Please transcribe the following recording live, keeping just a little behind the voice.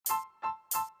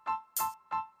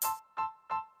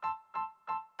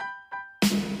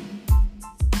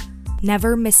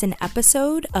never miss an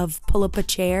episode of Pull Up a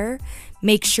Chair,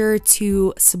 make sure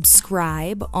to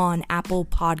subscribe on Apple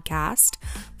Podcast,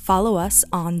 follow us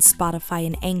on Spotify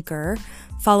and Anchor,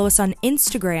 follow us on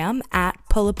Instagram at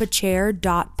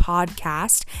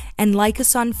pullupachair.podcast, and like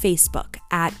us on Facebook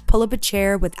at Pull Up a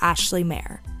Chair with Ashley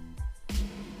Mayer.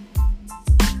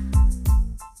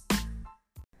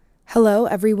 Hello,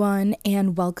 everyone,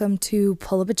 and welcome to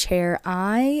Pull Up a Chair.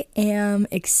 I am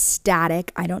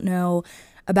ecstatic. I don't know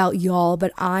about y'all,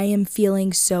 but I am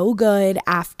feeling so good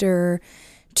after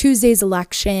Tuesday's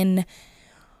election.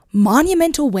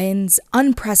 Monumental wins,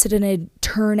 unprecedented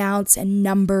turnouts and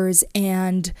numbers.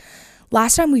 And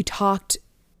last time we talked,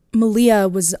 Malia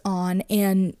was on,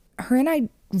 and her and I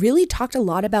really talked a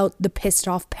lot about the pissed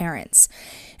off parents.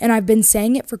 And I've been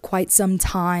saying it for quite some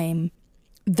time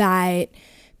that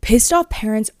pissed off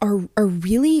parents are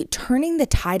really turning the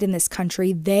tide in this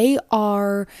country. They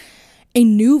are a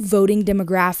new voting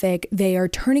demographic. They are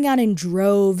turning out in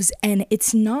droves, and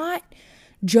it's not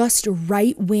just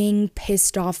right-wing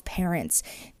pissed off parents.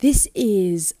 This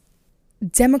is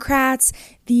Democrats.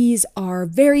 These are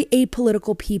very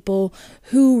apolitical people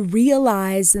who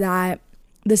realize that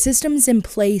the systems in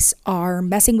place are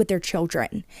messing with their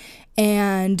children.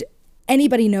 And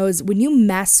anybody knows when you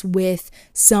mess with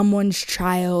someone's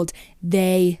child,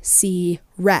 they see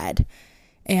red.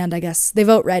 And I guess they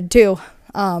vote red too.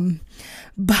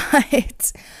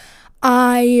 But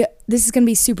this is going to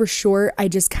be super short. I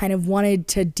just kind of wanted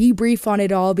to debrief on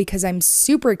it all because I'm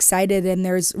super excited and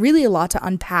there's really a lot to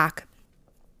unpack.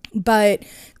 But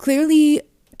clearly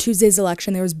Tuesday's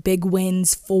election, there was big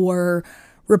wins for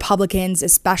Republicans,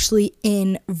 especially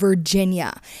in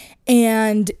Virginia.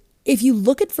 And if you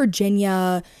look at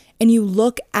Virginia and you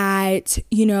look at,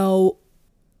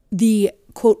 the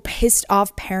quote, pissed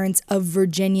off parents of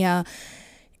Virginia,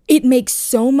 it makes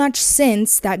so much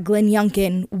sense that Glenn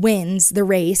Youngkin wins the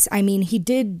race. I mean, he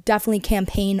did definitely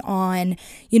campaign on,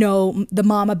 the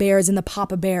mama bears and the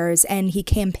papa bears, and he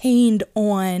campaigned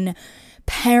on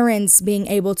parents being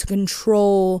able to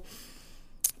control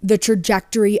the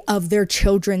trajectory of their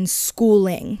children's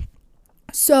schooling.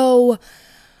 So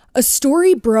a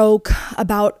story broke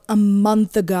about a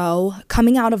month ago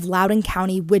coming out of Loudoun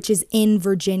County, which is in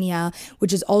Virginia,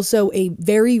 which is also a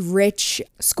very rich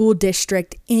school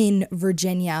district in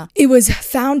Virginia. It was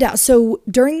found out. So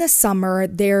during the summer,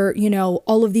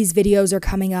 all of these videos are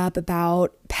coming up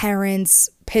about parents,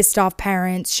 pissed off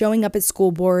parents showing up at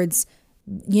school boards,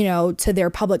 to their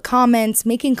public comments,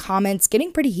 making comments,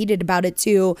 getting pretty heated about it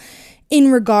too,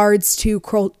 in regards to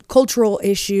cultural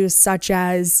issues such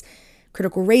as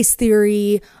critical race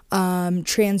theory,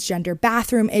 transgender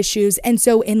bathroom issues. And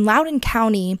so in Loudoun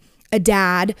County, a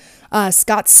dad,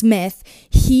 Scott Smith,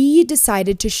 he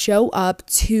decided to show up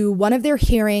to one of their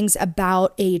hearings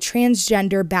about a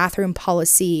transgender bathroom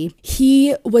policy.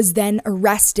 He was then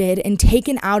arrested and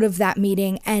taken out of that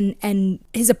meeting, and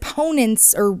his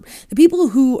opponents, or the people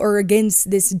who are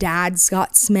against this dad,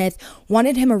 Scott Smith,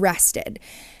 wanted him arrested.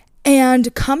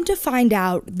 And come to find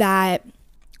out that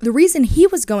the reason he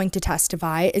was going to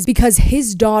testify is because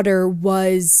his daughter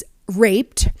was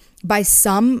raped by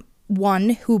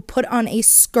someone who put on a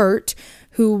skirt,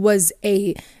 who was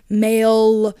a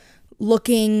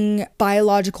male-looking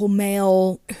biological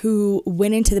male who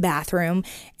went into the bathroom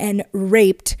and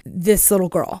raped this little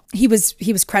girl. He was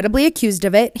credibly accused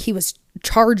of it. He was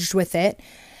charged with it.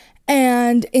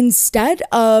 And instead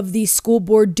of the school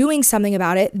board doing something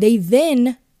about it, they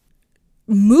then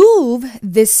move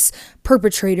this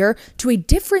perpetrator to a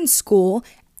different school,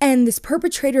 and this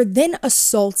perpetrator then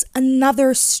assaults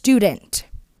another student.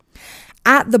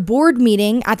 At the board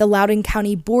meeting, at the Loudoun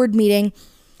County board meeting,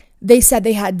 they said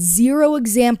they had 0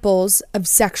 examples of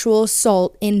sexual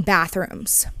assault in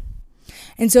bathrooms.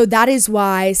 And so that is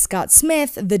why Scott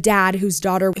Smith, the dad whose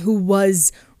daughter who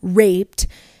was raped,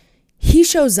 he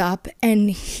shows up and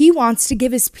he wants to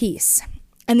give his piece.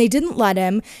 And they didn't let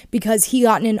him because he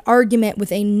got in an argument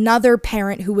with another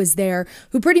parent who was there,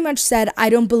 who pretty much said, "I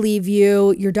don't believe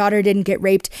you. Your daughter didn't get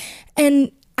raped."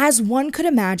 And as one could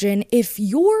imagine, if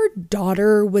your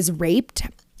daughter was raped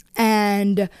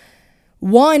and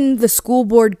 1, the school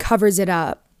board covers it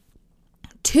up,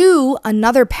 2,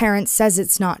 another parent says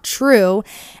it's not true,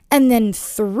 and then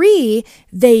 3,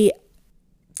 they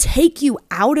take you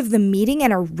out of the meeting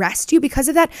and arrest you because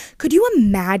of that. Could you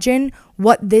imagine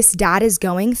what this dad is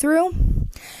going through?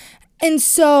 And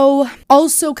so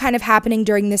also kind of happening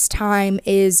during this time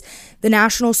is the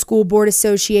National School Board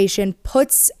Association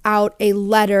puts out a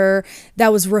letter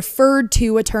that was referred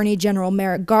to Attorney General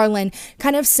Merrick Garland,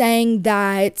 kind of saying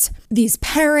that these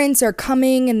parents are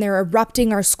coming and they're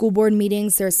erupting our school board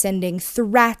meetings. They're sending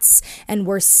threats and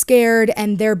we're scared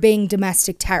and they're being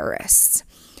domestic terrorists.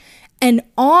 And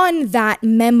on that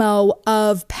memo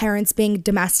of parents being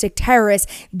domestic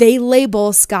terrorists, they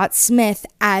label Scott Smith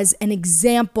as an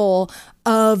example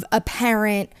of a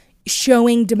parent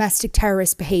showing domestic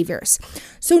terrorist behaviors.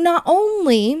 So not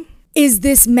only is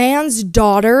this man's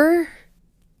daughter,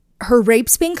 her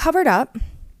rape's being covered up,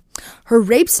 her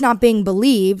rape's not being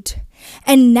believed,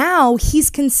 and now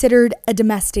he's considered a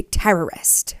domestic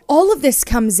terrorist. All of this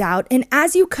comes out, and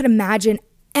as you could imagine,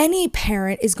 any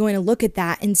parent is going to look at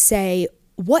that and say,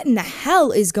 what in the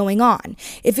hell is going on?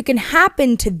 If it can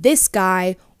happen to this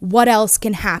guy, what else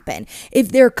can happen?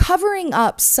 If they're covering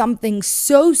up something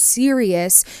so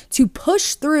serious to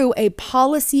push through a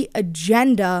policy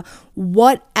agenda,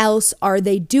 what else are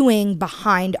they doing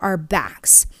behind our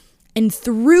backs? And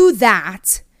through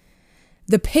that,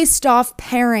 the pissed off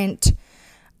parent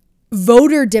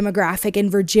voter demographic in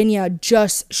Virginia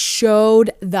just showed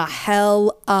the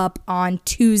hell up on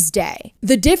Tuesday.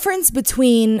 The difference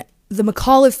between the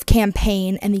McAuliffe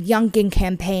campaign and the Youngkin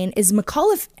campaign is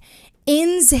McAuliffe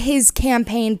ends his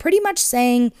campaign pretty much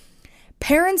saying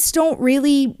parents don't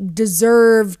really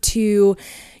deserve to,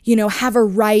 have a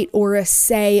right or a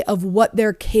say of what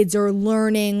their kids are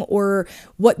learning or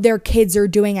what their kids are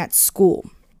doing at school.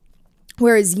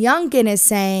 Whereas Youngkin is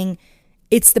saying,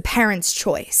 it's the parent's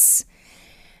choice.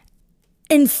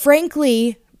 And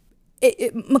frankly,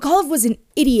 McAuliffe was an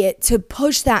idiot to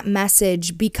push that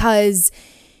message because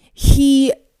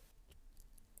the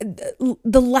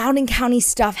Loudoun County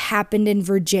stuff happened in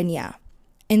Virginia.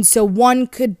 And so one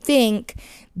could think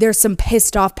there's some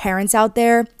pissed off parents out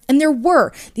there. And there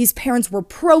were. These parents were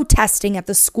protesting at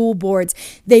the school boards.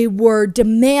 They were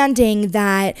demanding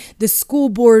that the school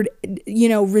board,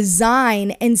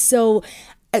 resign. And so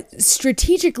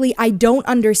strategically, I don't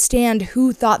understand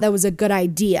who thought that was a good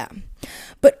idea.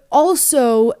 But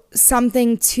also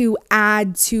something to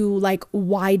add to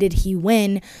why did he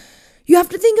win? You have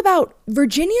to think about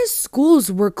Virginia's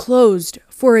schools were closed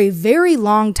for a very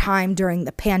long time during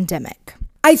the pandemic.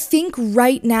 I think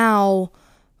right now,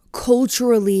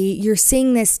 culturally, you're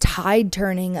seeing this tide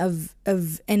turning of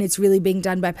and it's really being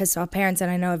done by pissed off parents.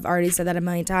 And I know I've already said that a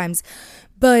million times,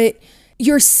 but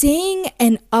you're seeing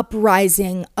an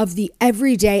uprising of the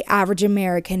everyday average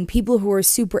American, people who are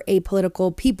super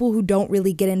apolitical, people who don't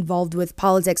really get involved with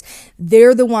politics.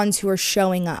 They're the ones who are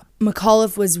showing up.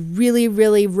 McAuliffe was really,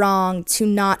 really wrong to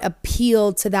not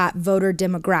appeal to that voter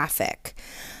demographic.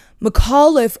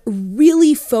 McAuliffe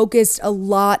really focused a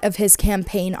lot of his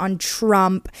campaign on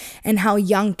Trump and how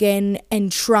Youngkin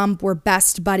and Trump were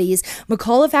best buddies.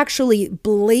 McAuliffe actually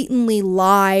blatantly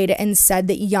lied and said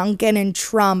that Youngkin and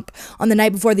Trump, on the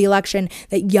night before the election,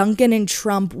 that Youngkin and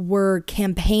Trump were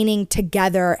campaigning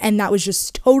together, and that was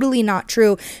just totally not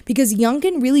true because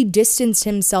Youngkin really distanced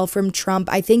himself from Trump.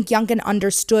 I think Youngkin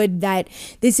understood that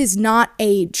this is not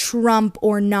a Trump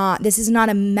or not. This is not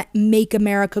a Make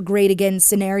America Great Again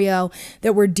scenario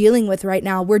that we're dealing with right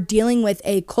now. We're dealing with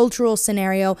a cultural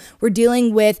scenario. We're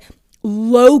dealing with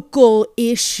local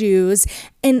issues.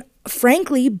 And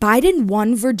frankly, Biden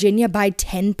won Virginia by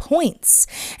 10 points.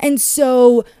 And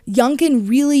so Youngkin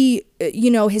really,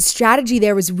 his strategy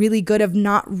there was really good of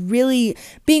not really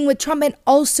being with Trump. And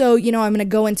also, I'm going to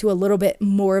go into a little bit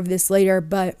more of this later,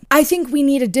 but I think we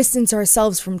need to distance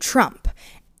ourselves from Trump.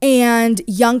 And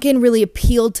Youngkin really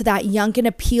appealed to that. Youngkin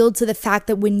appealed to the fact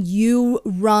that when you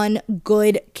run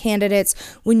good candidates,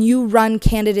 when you run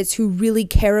candidates who really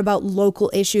care about local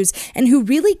issues and who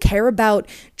really care about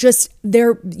just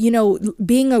their,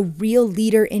 being a real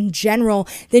leader in general,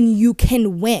 then you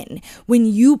can win. When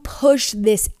you push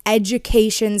this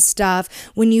education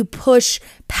stuff, when you push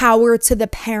power to the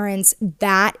parents,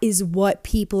 that is what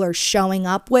people are showing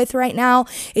up with right now.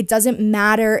 It doesn't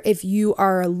matter if you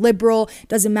are a liberal,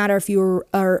 doesn't matter if you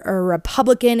are a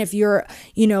Republican, if you're,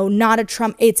 not a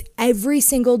Trump. It's every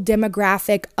single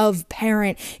demographic of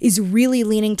parent is really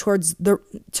leaning towards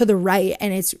to the right,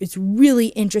 and it's really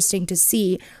interesting to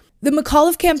see. The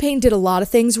McAuliffe campaign did a lot of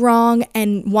things wrong,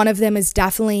 and one of them is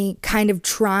definitely kind of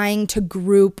trying to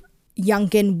group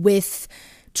Youngkin with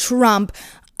Trump.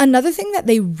 Another thing that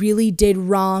they really did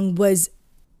wrong was,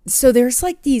 so there's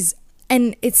these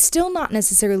and it's still not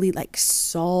necessarily like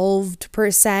solved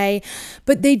per se,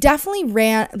 but they definitely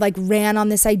ran on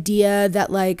this idea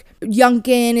that like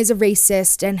Youngkin is a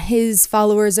racist and his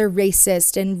followers are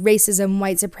racist and racism,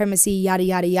 white supremacy, yada,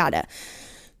 yada, yada.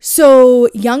 So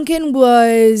Youngkin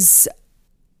was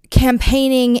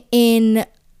campaigning in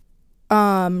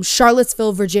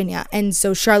Charlottesville, Virginia. And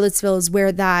so Charlottesville is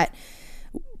where that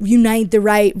Unite the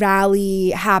Right rally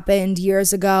happened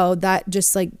years ago, that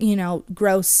just like,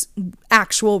 gross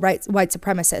actual white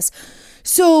supremacists.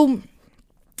 So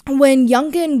when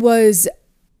Youngkin was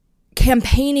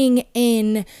campaigning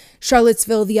in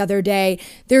Charlottesville the other day,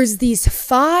 there's these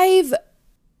 5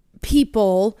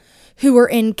 people who were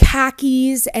in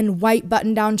khakis and white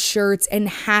button-down shirts and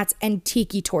hats and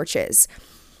tiki torches,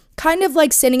 kind of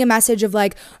like sending a message of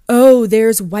like, oh,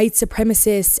 there's white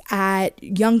supremacists at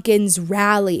Youngkin's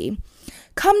rally.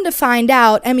 Come to find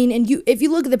out, I mean, and if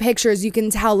you look at the pictures, you can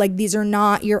tell like these are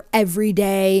not your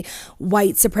everyday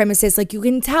white supremacists. Like you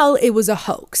can tell it was a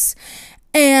hoax.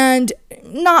 And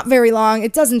not very long,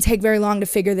 it doesn't take very long to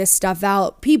figure this stuff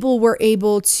out. People were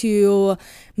able to,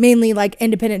 mainly like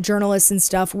independent journalists and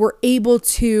stuff, were able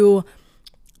to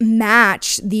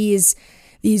match these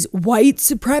white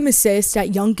supremacists at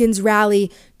Youngkin's rally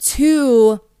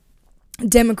to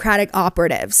Democratic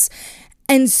operatives.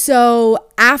 And so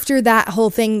after that whole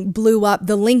thing blew up,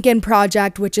 the Lincoln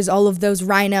Project, which is all of those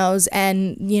rhinos,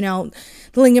 and,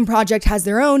 the Lincoln Project has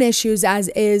their own issues as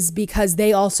is because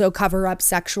they also cover up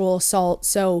sexual assault.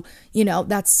 So,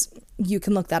 you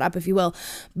can look that up if you will.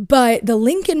 But the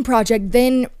Lincoln Project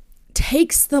then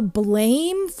takes the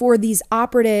blame for these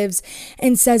operatives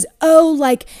and says, oh,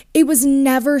 like it was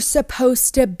never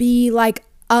supposed to be like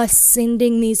us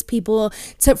sending these people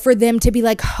for them to be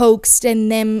like hoaxed and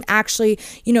them actually,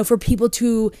 for people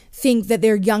to think that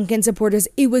they're Youngkin supporters.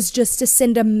 It was just to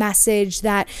send a message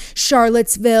that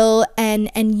Charlottesville and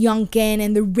Youngkin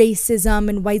and the racism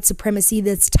and white supremacy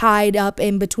that's tied up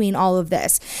in between all of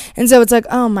this. And so it's like,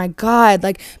 oh my God,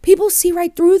 like people see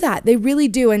right through that. They really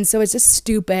do. And so it's just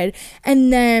stupid.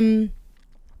 And then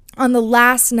on the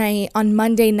last night, on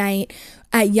Monday night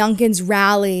at Youngkin's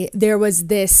rally, there was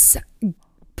this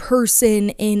person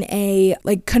in a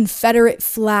like Confederate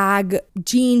flag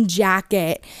jean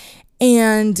jacket,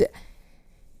 and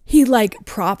he like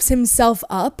props himself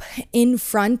up in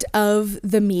front of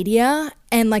the media,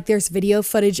 and like there's video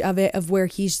footage of it of where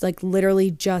he's like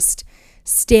literally just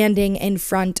standing in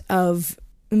front of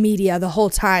media the whole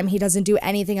time. He doesn't do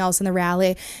anything else in the rally,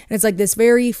 and it's like this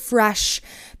very fresh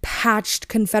patched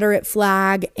Confederate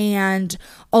flag, and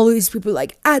all of these people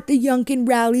like at the Youngkin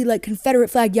rally, like Confederate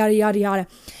flag, yada yada yada.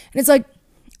 And it's like,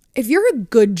 if you're a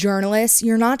good journalist,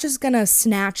 you're not just gonna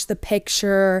snatch the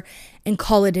picture and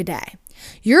call it a day.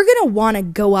 You're gonna want to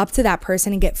go up to that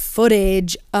person and get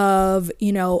footage of,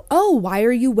 oh, why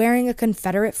are you wearing a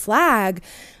Confederate flag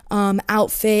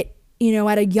outfit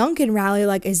at a Youngkin rally?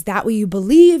 Like, is that what you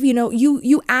believe?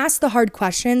 You ask the hard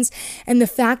questions, and the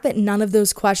fact that none of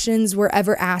those questions were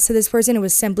ever asked to this person, it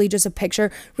was simply just a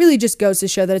picture, really just goes to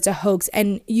show that it's a hoax.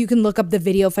 And you can look up the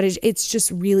video footage. It's just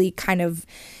really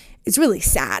it's really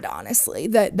sad, honestly,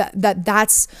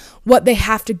 that's what they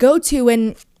have to go to.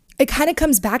 And it kind of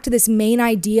comes back to this main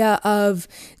idea of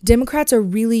Democrats are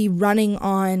really running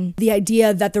on the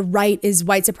idea that the right is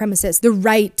white supremacist, the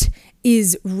right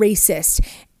is racist.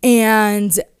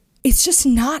 And it's just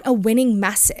not a winning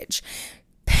message.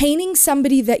 Painting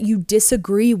somebody that you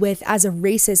disagree with as a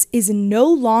racist is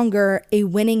no longer a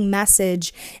winning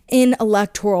message in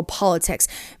electoral politics.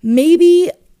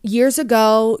 Maybe years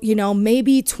ago,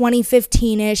 maybe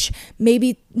 2015-ish,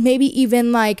 maybe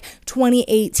even like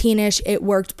 2018-ish, it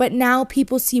worked. But now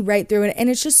people see right through it, and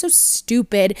it's just so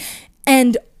stupid.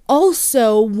 And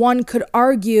also, one could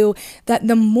argue that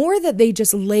the more that they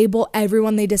just label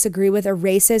everyone they disagree with a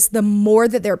racist, the more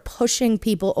that they're pushing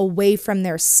people away from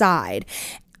their side.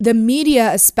 The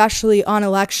media, especially on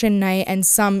election night, and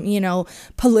some,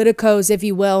 politicos, if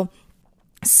you will,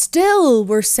 still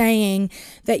were saying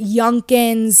that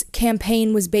Youngkin's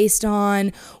campaign was based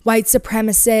on white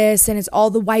supremacists, and it's all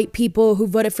the white people who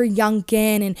voted for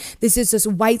Youngkin, and this is just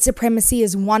white supremacy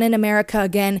is won in America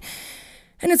again.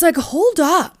 And it's like, hold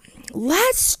up.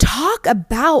 Let's talk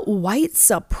about white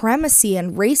supremacy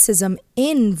and racism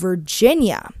in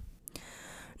Virginia.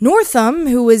 Northam,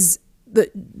 who is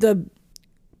the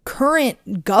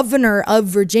current governor of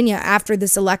Virginia after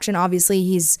this election, obviously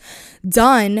he's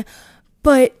done,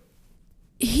 but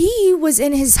he was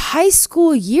in his high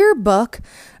school yearbook,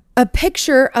 a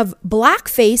picture of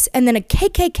blackface and then a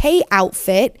KKK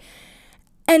outfit.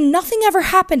 And nothing ever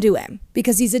happened to him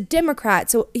because he's a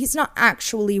Democrat. So he's not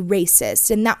actually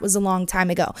racist. And that was a long time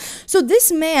ago. So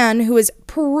this man who is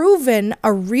proven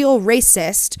a real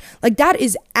racist, like that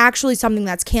is actually something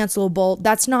that's cancelable.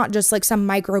 That's not just like some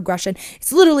microaggression.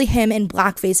 It's literally him in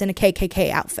blackface in a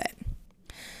KKK outfit.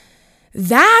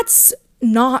 That's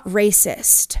not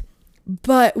racist.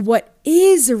 But what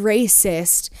is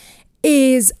racist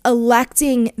is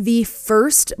electing the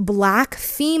first Black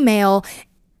female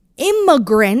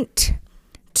immigrant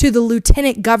to the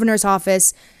lieutenant governor's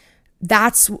office.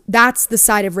 That's the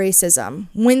side of racism.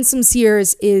 Winsome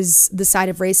Sears is the side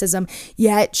of racism,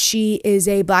 yet she is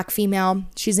a Black female.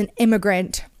 She's an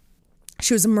immigrant.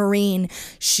 She was a Marine.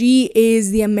 She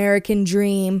is the American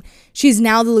dream. She's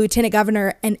now the lieutenant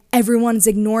governor, and everyone's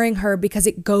ignoring her because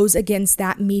it goes against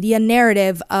that media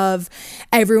narrative of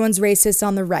everyone's racist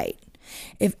on the right.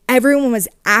 If everyone was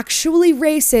actually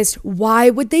racist, why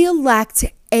would they elect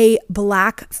a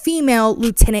Black female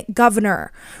lieutenant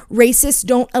governor? Racists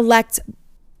don't elect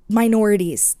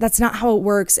minorities. That's not how it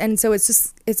works. And so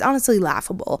it's honestly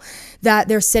laughable that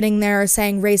they're sitting there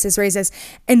saying racist.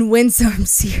 And Winsome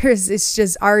Sears is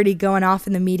just already going off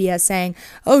in the media saying,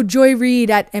 oh, Joy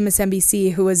Reid at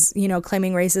MSNBC, who was,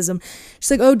 claiming racism.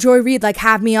 She's like, oh, Joy Reid, like,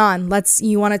 have me on.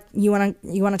 You want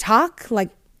to talk?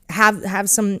 Like, have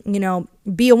some,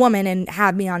 be a woman and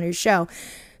have me on your show.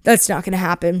 That's not going to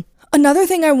happen. Another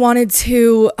thing I wanted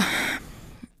to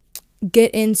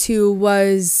get into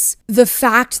was the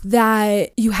fact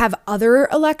that you have other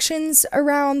elections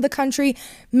around the country,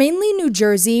 mainly New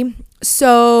Jersey.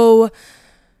 So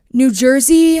New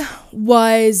Jersey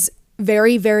was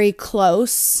very, very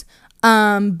close.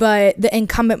 But the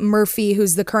incumbent Murphy,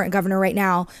 who's the current governor right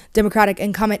now, Democratic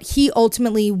incumbent, he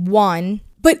ultimately won.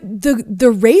 But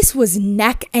the race was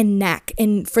neck and neck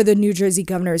for the New Jersey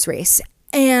governor's race.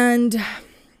 And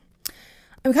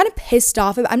I'm kind of pissed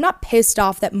off. I'm not pissed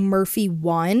off that Murphy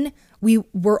won. We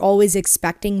were always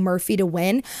expecting Murphy to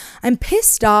win. I'm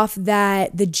pissed off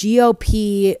that the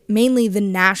GOP, mainly the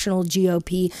national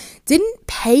GOP, didn't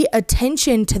pay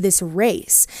attention to this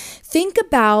race. Think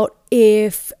about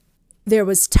if there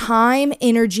was time,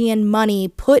 energy, and money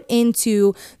put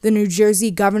into the New Jersey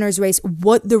governor's race,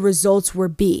 what the results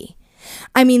would be.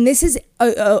 I mean, this is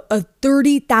a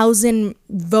 30,000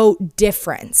 vote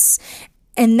difference.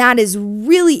 And that is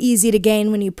really easy to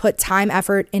gain when you put time,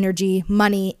 effort, energy,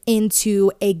 money into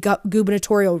a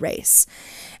gubernatorial race.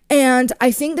 And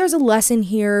I think there's a lesson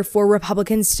here for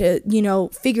Republicans to,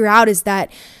 figure out, is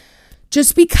that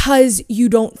just because you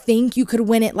don't think you could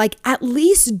win it, like at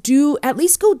least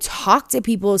go talk to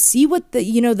people, see what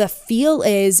the feel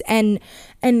is, and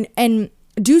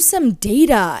do some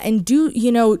data and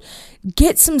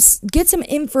get some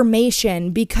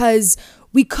information, because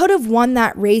we could have won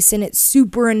that race. And it's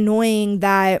super annoying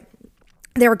that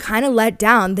they were kind of let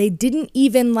down. They didn't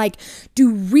even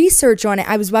do research on it.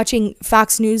 I was watching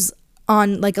Fox News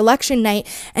on election night,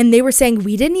 and they were saying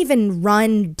we didn't even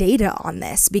run data on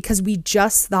this because we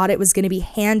just thought it was going to be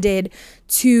handed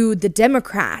to the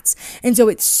Democrats. And so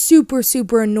it's super,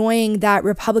 super annoying that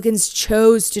Republicans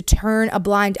chose to turn a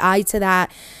blind eye to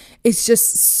that. It's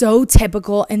just so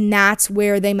typical, and that's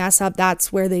where they mess up.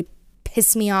 That's where they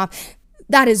piss me off.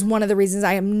 That is one of the reasons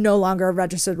I am no longer a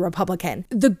registered Republican.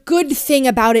 The good thing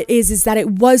about it is that it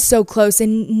was so close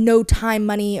and no time,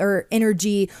 money, or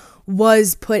energy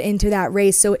was put into that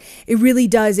race. So it really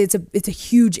does. It's a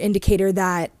huge indicator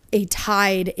that a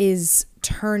tide is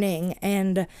turning.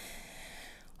 And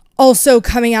also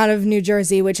coming out of New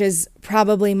Jersey, which is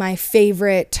probably my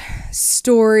favorite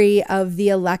story of the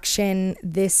election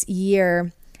this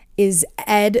year, is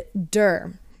Ed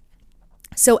Durr.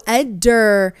 So Ed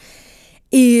Durr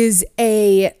is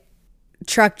a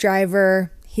truck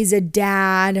driver. He's a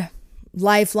dad,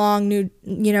 lifelong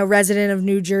resident of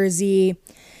New Jersey.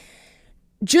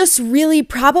 Just really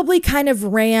probably kind of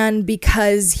ran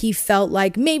because he felt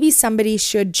like maybe somebody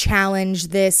should challenge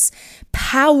this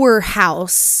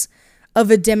powerhouse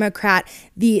of a Democrat.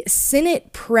 The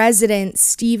Senate President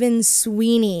Stephen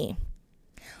Sweeney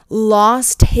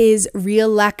lost his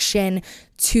re-election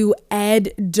to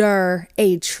Ed Durr,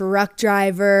 a truck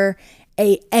driver,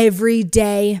 a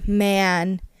everyday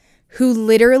man who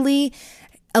literally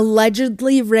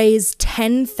allegedly raised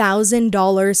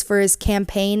 $10,000 for his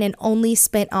campaign and only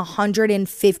spent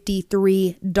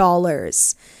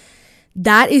 $153.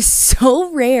 That is so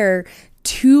rare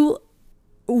to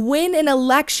win an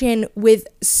election with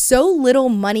so little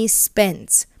money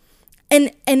spent.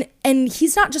 And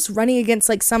he's not just running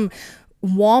against some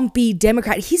wompy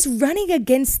Democrat. He's running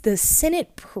against the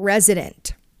Senate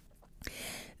president.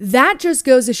 that just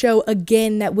goes to show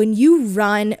again that when you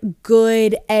run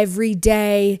good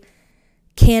everyday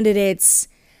candidates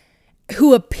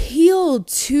who appeal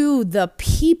to the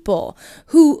people,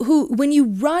 who when you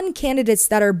run candidates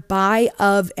that are by,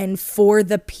 of, and for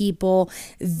the people,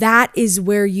 that is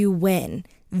where you win.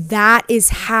 That is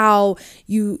how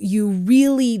you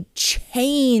really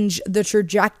change the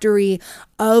trajectory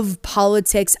of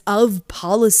politics, of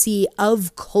policy,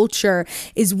 of culture,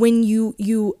 is when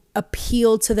you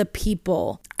appeal to the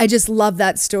people. I just love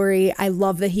that story. I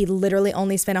love that he literally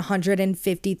only spent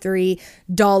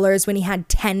 $153 when he had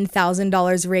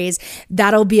 $10,000 raised.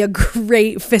 That'll be a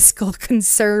great fiscal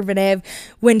conservative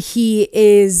when he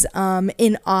is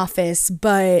in office.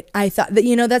 But I thought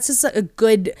that, that's just a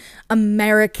good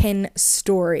American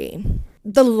story.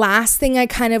 The last thing I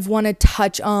kind of want to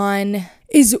touch on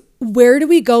is, where do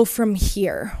we go from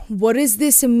here? What does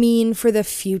this mean for the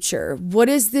future? What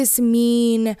does this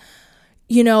mean,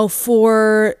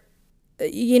 for,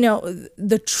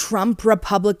 the Trump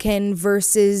Republican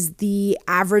versus the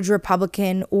average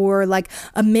Republican, or like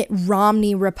a Mitt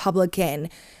Romney Republican?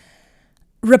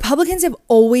 Republicans have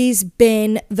always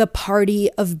been the party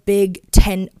of Big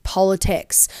Tent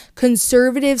politics.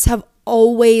 Conservatives have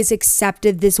always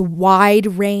accepted this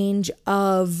wide range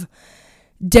of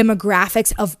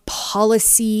demographics, of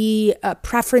policy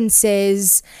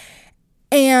preferences.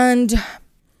 And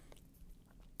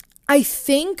I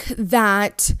think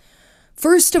that,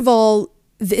 first of all,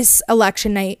 this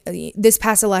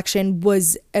past election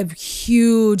was a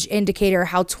huge indicator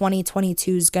how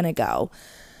 2022 is going to go.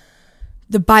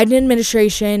 The Biden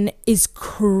administration is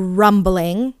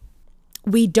crumbling.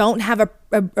 We don't have a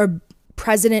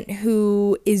president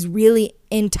who is really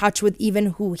in touch with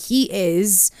even who he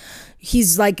is.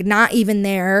 He's like not even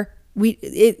there.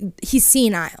 He's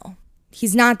senile.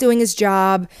 He's not doing his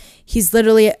job. He's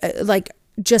literally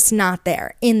just not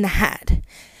there in the head.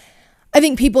 I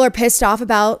think people are pissed off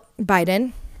about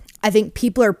Biden. I think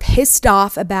people are pissed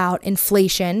off about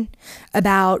inflation,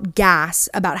 about gas,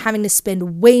 about having to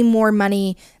spend way more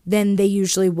money than they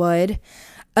usually would,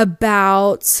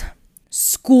 about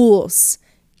schools,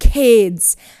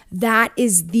 kids. That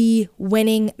is the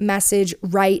winning message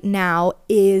right now,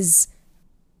 is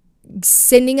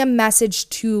sending a message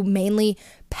to mainly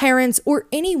parents, or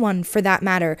anyone for that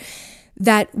matter,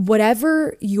 that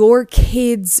whatever your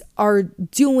kids are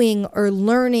doing or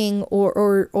learning,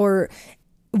 or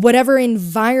whatever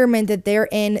environment that they're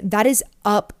in, that is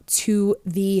up to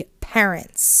the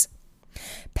parents.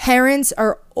 Parents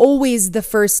are always the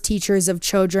first teachers of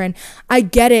children. I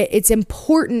get it. It's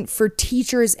important for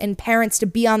teachers and parents to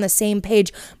be on the same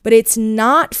page, but it's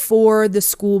not for the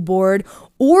school board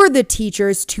or the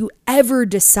teachers to ever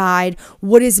decide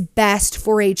what is best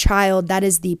for a child. That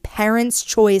is the parent's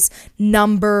choice,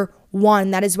 number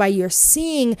one. That is why you're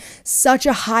seeing such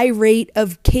a high rate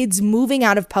of kids moving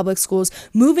out of public schools,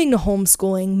 moving to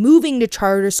homeschooling, moving to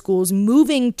charter schools,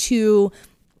 moving to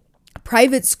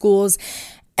private schools.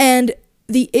 And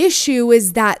the issue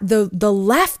is that the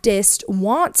leftists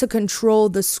want to control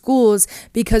the schools,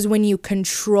 because when you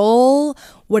control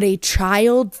what a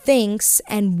child thinks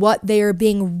and what they are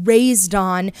being raised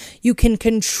on, you can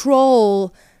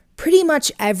control pretty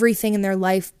much everything in their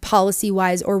life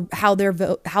policy-wise, or how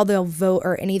they'll vote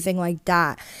or anything like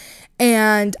that.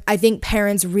 And I think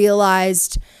parents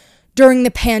realized during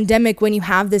the pandemic, when you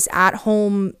have this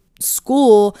at-home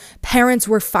school, parents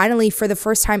were finally, for the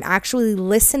first time, actually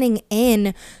listening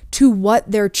in to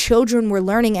what their children were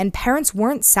learning, and parents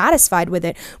weren't satisfied with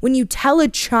it. When you tell a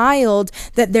child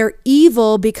that they're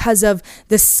evil because of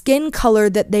the skin color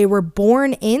that they were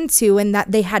born into and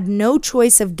that they had no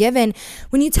choice of given,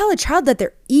 when you tell a child that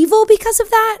they're evil because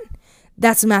of that,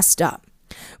 that's messed up.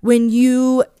 When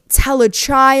you tell a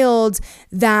child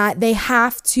that they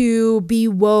have to be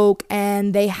woke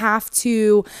and they have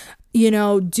to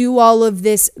do all of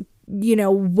this,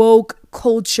 woke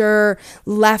culture,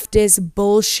 leftist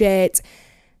bullshit,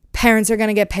 parents are going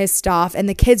to get pissed off and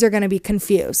the kids are going to be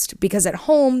confused, because at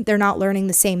home, they're not learning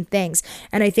the same things.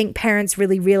 And I think parents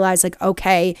really realize,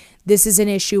 okay, this is an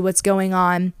issue. What's going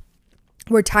on?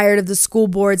 We're tired of the school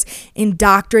boards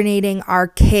indoctrinating our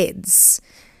kids.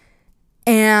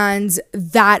 And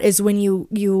that is when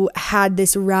you had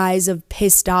this rise of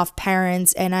pissed off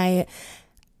parents. And I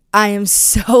am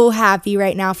so happy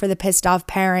right now for the pissed off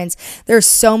parents. There's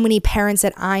so many parents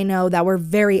that I know that were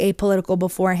very apolitical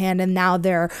beforehand, and now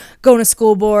they're going to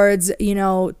school boards,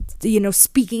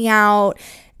 speaking out,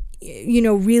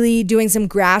 really doing some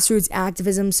grassroots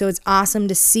activism. So it's awesome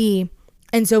to see.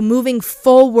 And so moving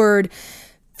forward,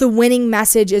 the winning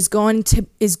message is going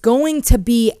to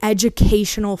be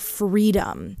educational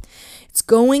freedom. It's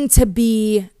going to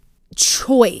be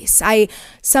choice.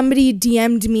 Somebody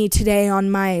DM'd me today on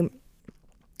my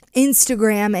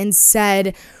Instagram and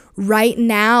said, right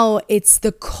now it's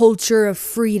the culture of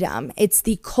freedom. It's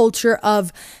the culture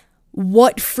of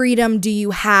what freedom do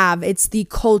you have? It's the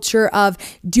culture of,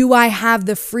 do I have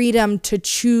the freedom to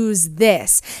choose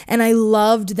this? And I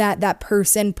loved that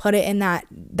person put it in that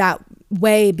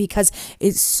way, because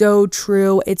it's so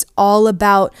true. It's all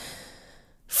about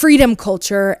freedom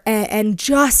culture and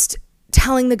just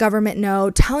telling the government no,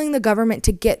 telling the government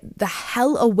to get the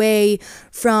hell away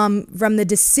from the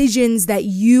decisions that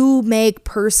you make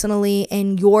personally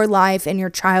in your life, in your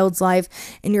child's life,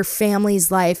 in your family's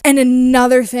life. And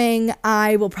another thing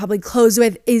I will probably close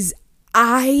with is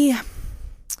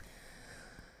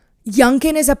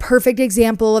Youngkin is a perfect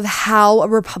example of how a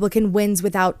Republican wins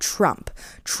without Trump.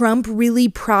 Trump really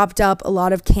propped up a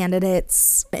lot of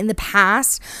candidates in the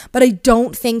past, but I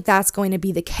don't think that's going to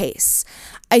be the case.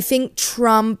 I think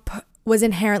Trump was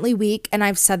inherently weak, and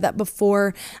I've said that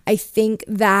before. I think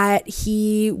that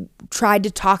he tried to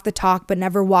talk the talk but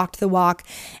never walked the walk,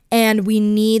 and we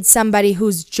need somebody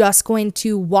who's just going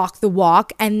to walk the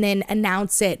walk and then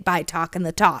announce it by talking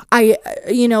the talk.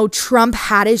 Trump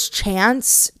had his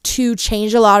chance to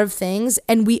change a lot of things,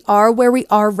 and we are where we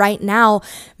are right now,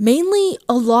 mainly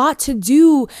a lot to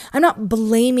do. I'm not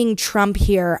blaming Trump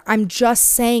here. I'm just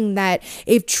saying that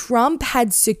if Trump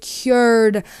had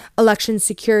secured election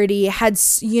security, had,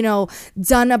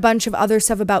 done a bunch of other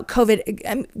stuff about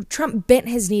COVID, Trump bent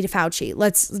his knee to Fauci.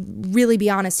 Let's really be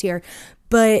honest here.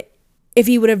 But if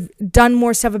he would have done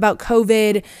more stuff about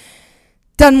COVID,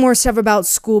 done more stuff about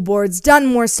school boards, done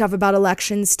more stuff about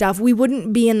election stuff, we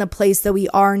wouldn't be in the place that we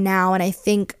are now. And I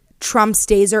think Trump's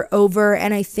days are over.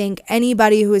 And I think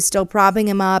anybody who is still propping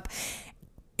him up,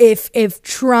 if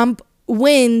Trump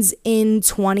wins in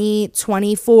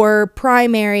 2024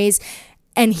 primaries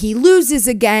and he loses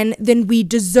again, then we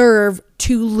deserve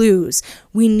to lose.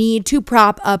 We need to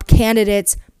prop up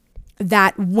candidates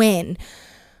that win.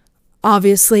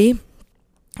 Obviously,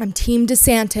 I'm Team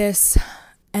DeSantis,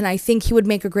 and I think he would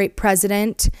make a great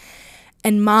president.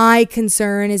 And my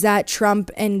concern is that Trump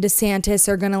and DeSantis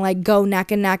are going to go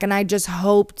neck and neck. And I just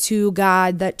hope to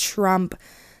God that Trump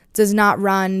does not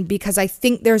run, because I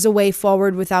think there's a way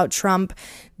forward without Trump.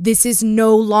 This is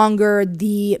no longer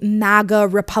the MAGA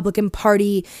Republican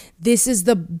Party. This is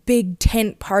the big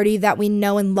tent party that we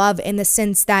know and love, in the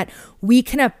sense that we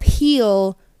can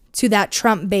appeal to that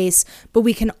Trump base, but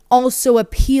we can also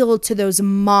appeal to those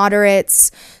moderates,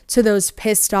 to those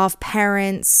pissed off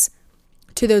parents,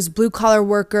 to those blue collar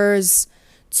workers,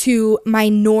 to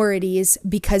minorities,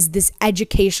 because this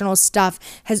educational stuff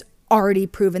has already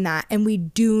proven that. And we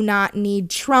do not need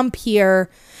Trump here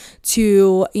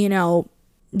to,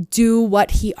 do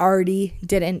what he already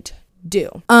didn't do.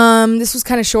 This was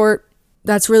kind of short.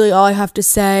 That's really all I have to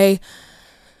say.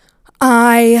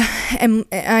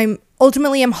 I'm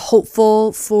ultimately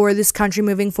hopeful for this country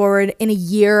moving forward. In a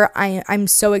year, I'm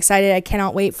so excited. I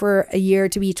cannot wait for a year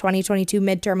to be 2022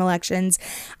 midterm elections.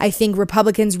 I think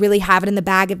Republicans really have it in the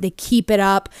bag if they keep it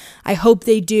up. I hope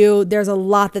they do. There's a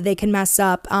lot that they can mess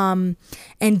up. And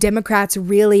Democrats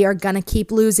really are going to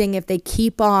keep losing if they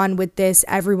keep on with this.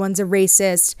 Everyone's a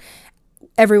racist.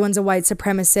 Everyone's a white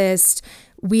supremacist.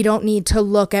 We don't need to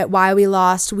look at why we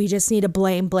lost. We just need to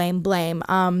blame.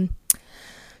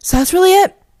 So that's really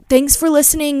it. Thanks for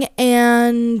listening,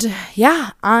 and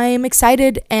yeah, I'm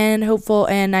excited and hopeful,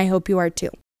 and I hope you are too.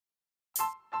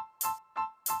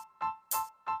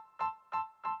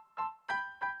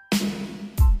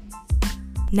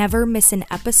 Never miss an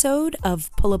episode of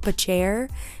Pull Up a Chair.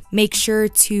 Make sure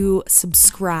to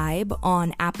subscribe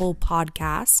on Apple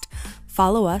Podcast.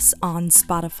 Follow us on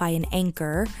Spotify and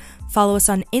Anchor. Follow us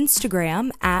on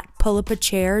Instagram at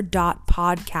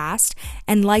pullapachair.podcast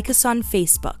and like us on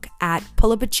Facebook at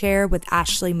Pull Up a Chair with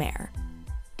Ashley Mayer.